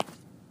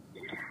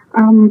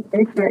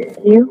Better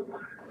you.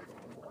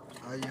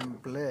 I am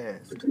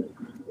blessed.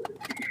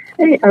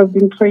 Hey, I've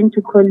been trying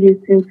to call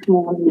you since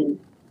morning.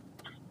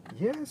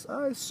 Yes,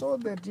 I saw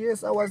that.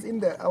 Yes, I was in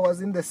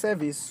the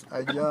service.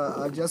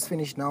 I just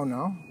finished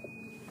now.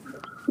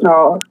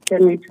 Oh,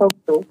 can we talk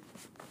though?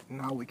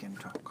 Now we can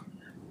talk.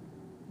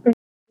 I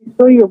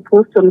saw your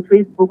post on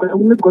Facebook. I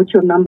only got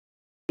your number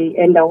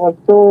and I was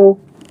so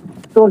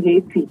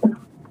happy.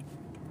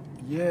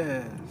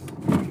 Yes.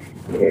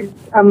 Yes,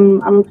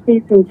 I'm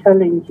facing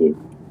challenges.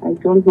 I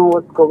don't know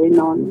what's going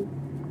on.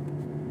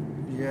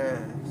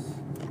 Yes.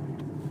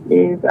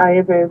 Yes, I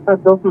have a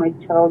father of my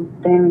child,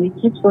 and he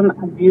keeps on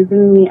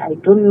abusing me. I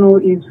don't know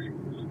if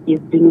he's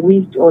been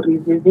weak or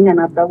he's using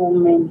another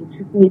woman. He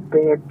treats me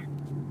bad.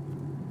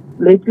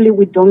 Lately,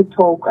 we don't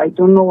talk. I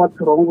don't know what's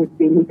wrong with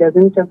him. He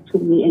doesn't talk to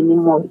me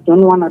anymore. He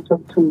don't want to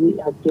talk to me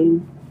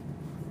again.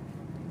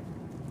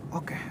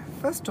 Okay.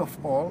 First of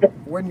all,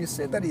 when you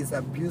say that he's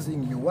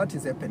abusing you, what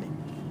is happening?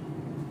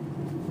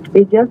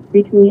 He just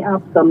beat me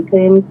up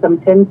sometimes.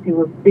 Sometimes he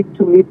will speak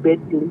to me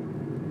badly.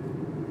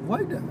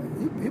 Why?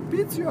 He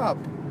beats you up.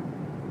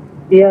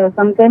 Yeah,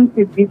 sometimes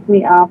he beats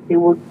me up. He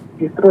will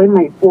destroy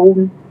my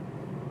phone.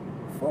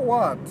 For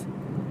what?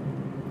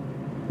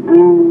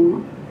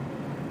 Mm,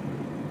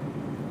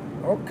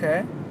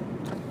 Okay.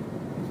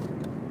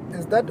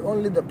 Is that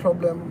only the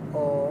problem,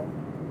 or?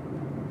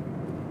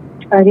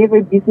 I have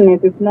a business.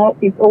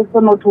 It's also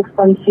not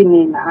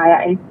functioning.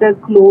 I sell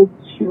clothes,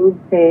 shoes,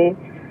 hair.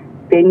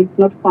 Then it's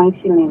not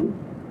functioning.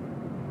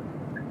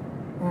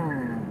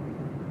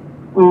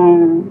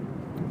 Mm,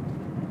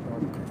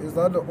 Okay. Is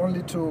that the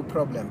only two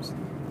problems?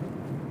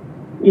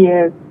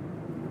 yes,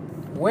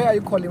 Where are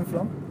you calling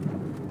from?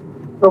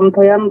 from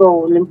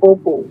Toyando,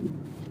 Limpopo.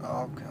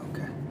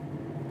 Okay.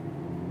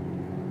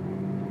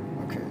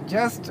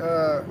 Just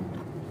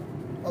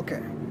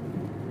okay.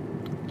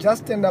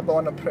 Just stand up. I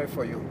want to pray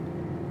for you.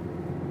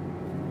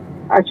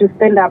 I should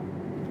stand up.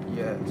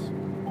 Yes.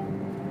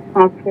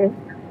 Okay,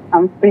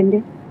 I'm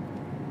standing.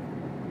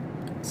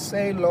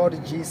 Say,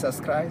 Lord Jesus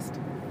Christ,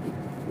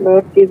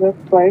 Lord Jesus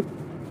Christ,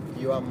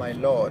 you are my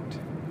Lord.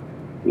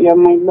 you are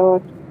my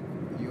Lord.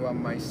 You are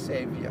my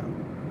Savior.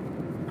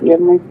 You are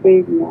my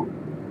Savior.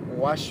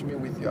 Wash me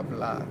with your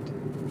blood.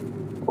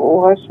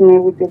 Wash me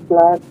with your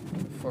blood.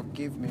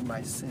 Forgive me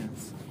my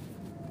sins.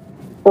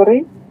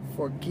 Sorry?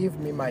 Forgive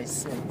me my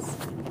sins.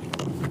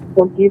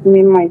 Forgive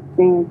me my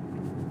sins.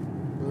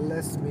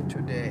 Bless me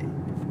today.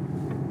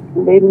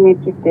 Lead me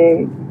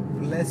today.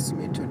 Bless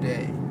me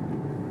today.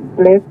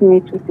 Bless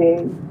me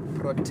today.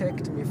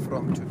 Protect me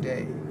from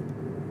today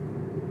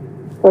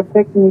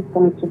Protect me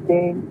from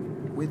today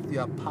with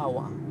your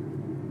power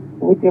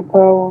with your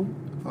power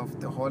of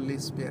the Holy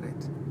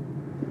Spirit.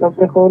 of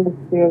the Holy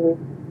Spirit.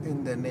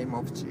 In the name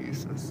of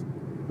Jesus.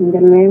 In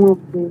the name of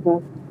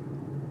Jesus.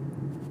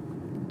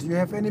 Do you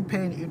have any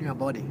pain in your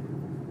body?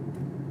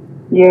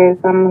 Yes,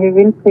 I'm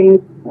having pains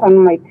on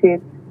my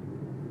teeth.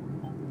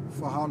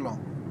 For how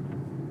long?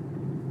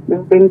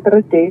 It's been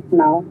 3 days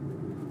now.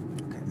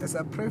 Okay. As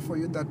I pray for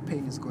you, that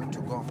pain is going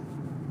to go.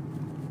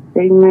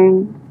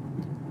 Amen.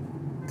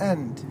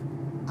 And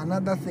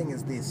another thing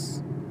is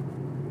this: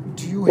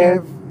 Do you Yes.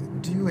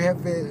 do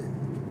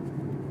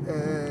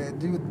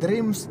you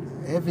dreams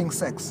having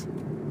sex?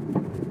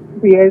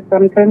 Yes,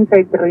 sometimes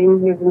I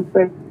dream having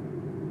sex.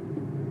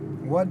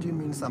 What do you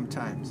mean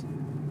sometimes?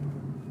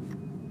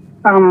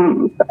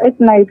 At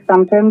night,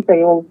 sometimes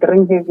I will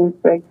dream having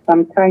sex.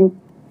 Sometimes,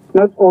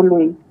 not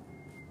always.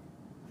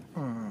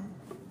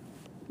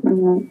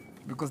 Mm-hmm.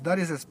 Because that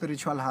is a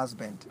spiritual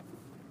husband,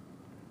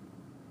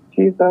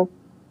 Jesus.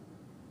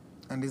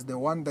 and is the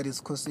one that is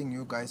causing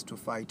you guys to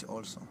fight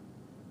also.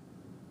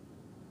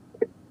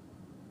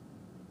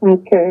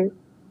 Okay.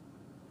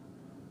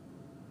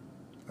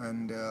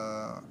 And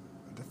the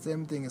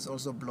same thing is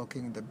also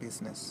blocking the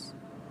business.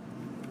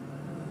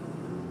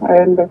 I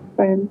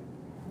understand.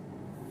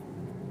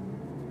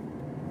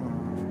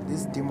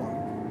 This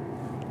demon.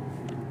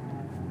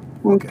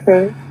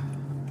 Okay.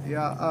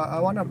 Yeah, I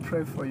want to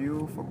pray for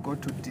you, for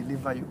God to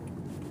deliver you.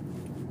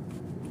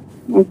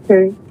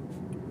 Okay.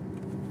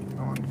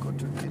 I want God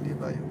to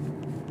deliver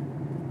you.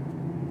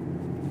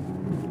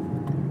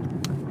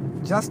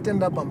 Just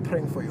stand up, I'm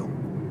praying for you.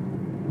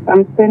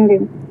 I'm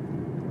standing.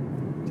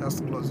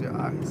 Just close your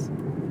eyes.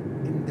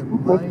 In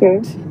the Okay.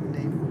 mighty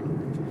name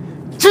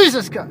of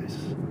Jesus Christ,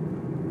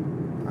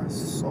 I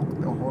soak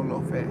the whole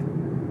of her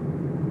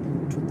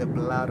into the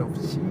blood of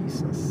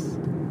Jesus,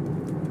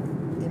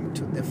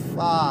 into the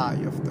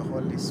fire of the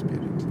Holy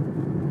Spirit.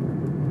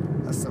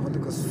 That's the Holy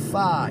Ghost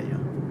fire.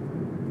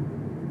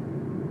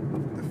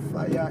 The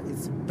fire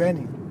is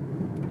burning.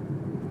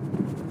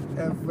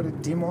 Every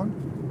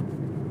demon,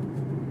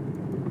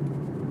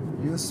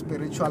 you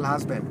spiritual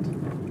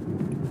husband,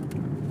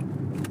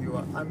 you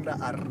are under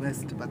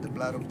arrest by the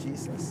blood of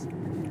Jesus,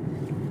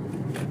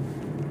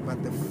 by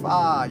the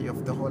fire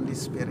of the Holy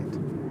Spirit.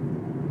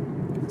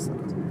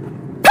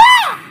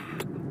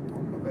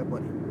 All over your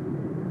body.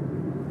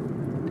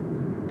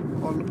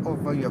 All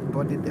over your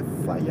body, the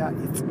fire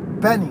is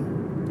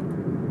burning.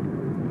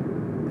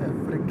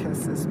 Every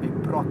curses be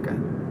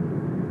broken.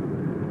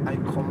 I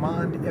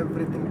command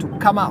everything to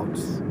come out.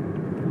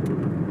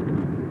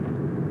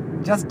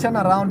 Just turn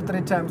around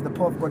 3 times. The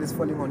power of God is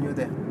falling on you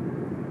there.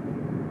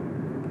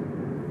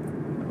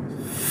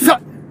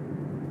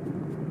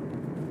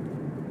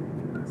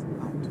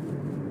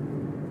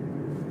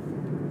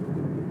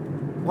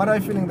 What are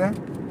you feeling there?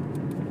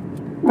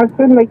 I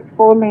feel like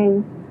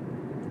falling.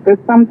 There's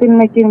something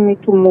making me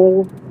to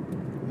move.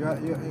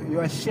 You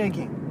are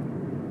shaking.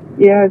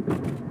 Yes.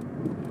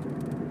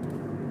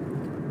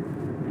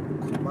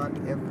 Command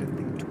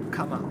everything to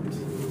come out.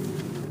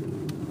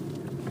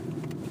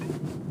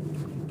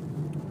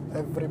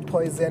 Every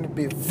poison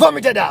be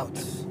vomited out.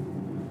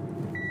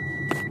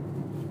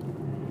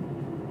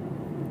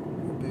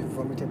 Be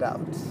vomited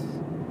out.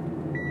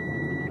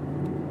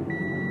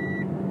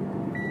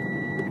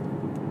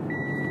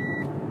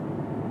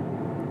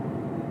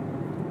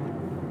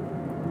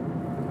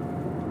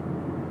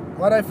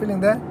 What are you feeling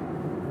there?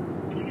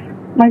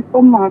 My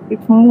stomach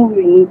is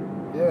moving.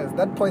 Yes,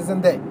 that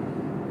poison there.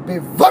 Be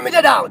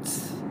vomited out.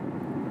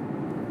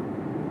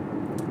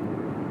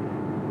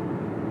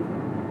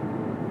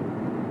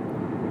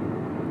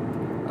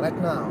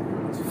 Right now.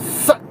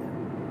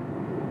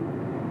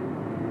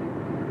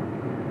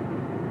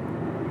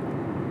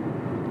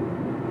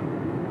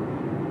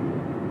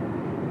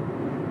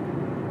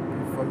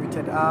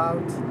 Vomited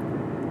out.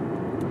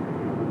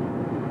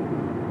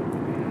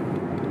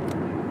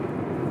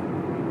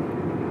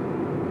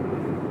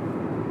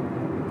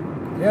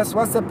 Yes,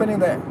 what's happening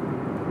there?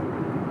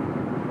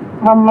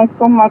 My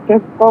stomach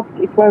has stopped.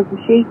 It was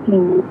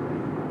shaking.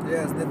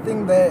 Yes, the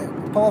thing there,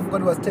 power of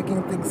God was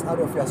taking things out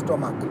of your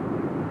stomach.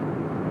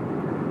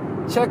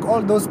 Check,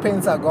 all those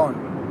pains are gone.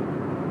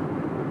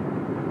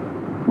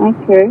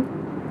 Okay.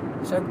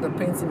 Check, the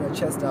pains in your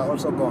chest are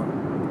also gone.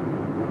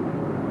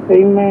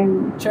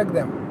 Amen. Check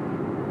them.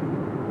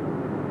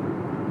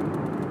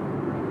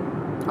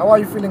 How are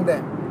you feeling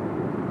there?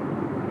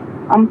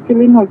 I'm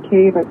feeling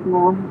okay right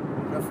now.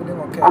 You're feeling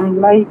okay? I'm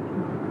light.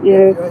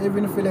 Yes. You're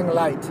even feeling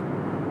light.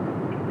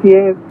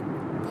 Yes.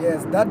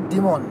 Yes, that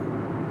demon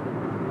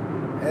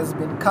has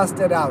been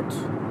casted out.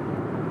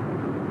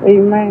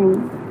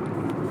 Amen.